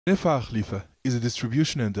Khalifa is a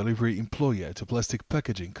distribution and delivery employee at a plastic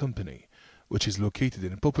packaging company, which is located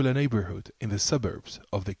in a popular neighborhood in the suburbs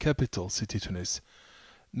of the capital city Tunis.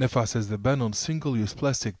 Nefa says the ban on single-use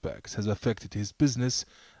plastic bags has affected his business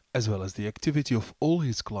as well as the activity of all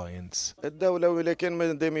his clients. The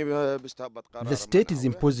state is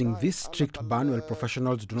imposing this strict ban while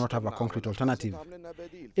professionals do not have a concrete alternative.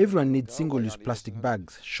 Everyone needs single-use plastic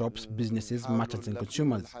bags: shops, businesses, merchants and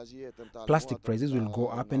consumers. Plastic prices will go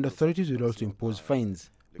up and authorities will also impose fines.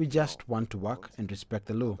 We just want to work and respect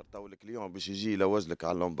the law.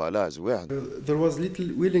 There was little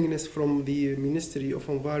willingness from the Ministry of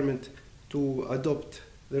Environment to adopt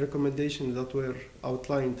the recommendations that were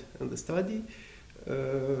outlined in the study.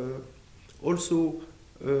 Also,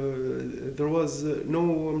 there was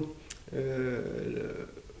no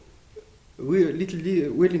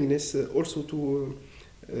little willingness also to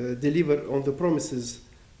deliver on the promises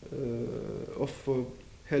of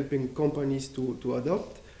helping companies to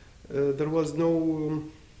adopt. There was no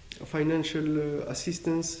financial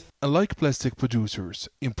assistance. Unlike plastic producers,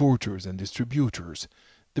 importers and distributors,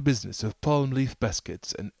 the business of palm leaf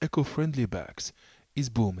baskets and eco-friendly bags is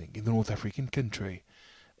booming in the North African country.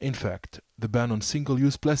 In fact, the ban on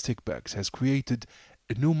single-use plastic bags has created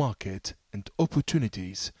a new market and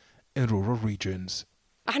opportunities in rural regions.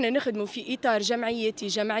 I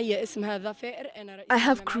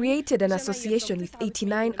have created an association with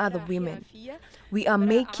 89 other women. We are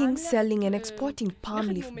making, selling and exporting palm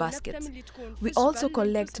leaf baskets. We also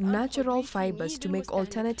collect natural fibers to make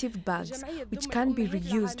alternative bags which can be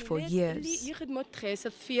reused for years.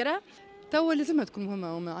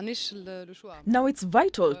 Now it's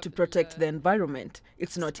vital to protect the environment.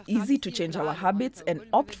 It's not easy to change our habits and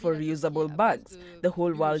opt for reusable bags. The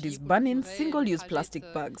whole world is banning single-use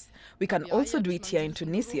plastic bags. We can also do it here in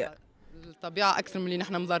Tunisia.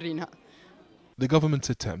 The government's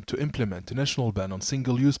attempt to implement a national ban on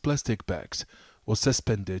single-use plastic bags was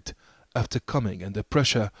suspended after coming under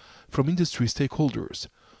pressure from industry stakeholders.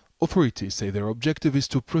 Authorities say their objective is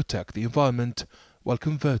to protect the environment while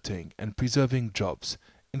converting and preserving jobs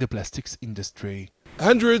in the plastics industry.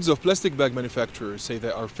 Hundreds of plastic bag manufacturers say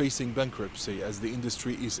they are facing bankruptcy as the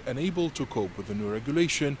industry is unable to cope with the new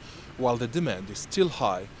regulation, while the demand is still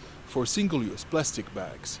high for single-use plastic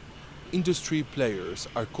bags. Industry players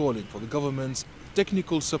are calling for the government's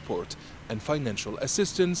technical support and financial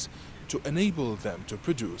assistance to enable them to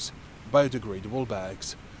produce biodegradable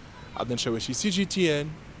bags. Adnan Shawishi, CGTN,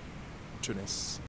 Tunis.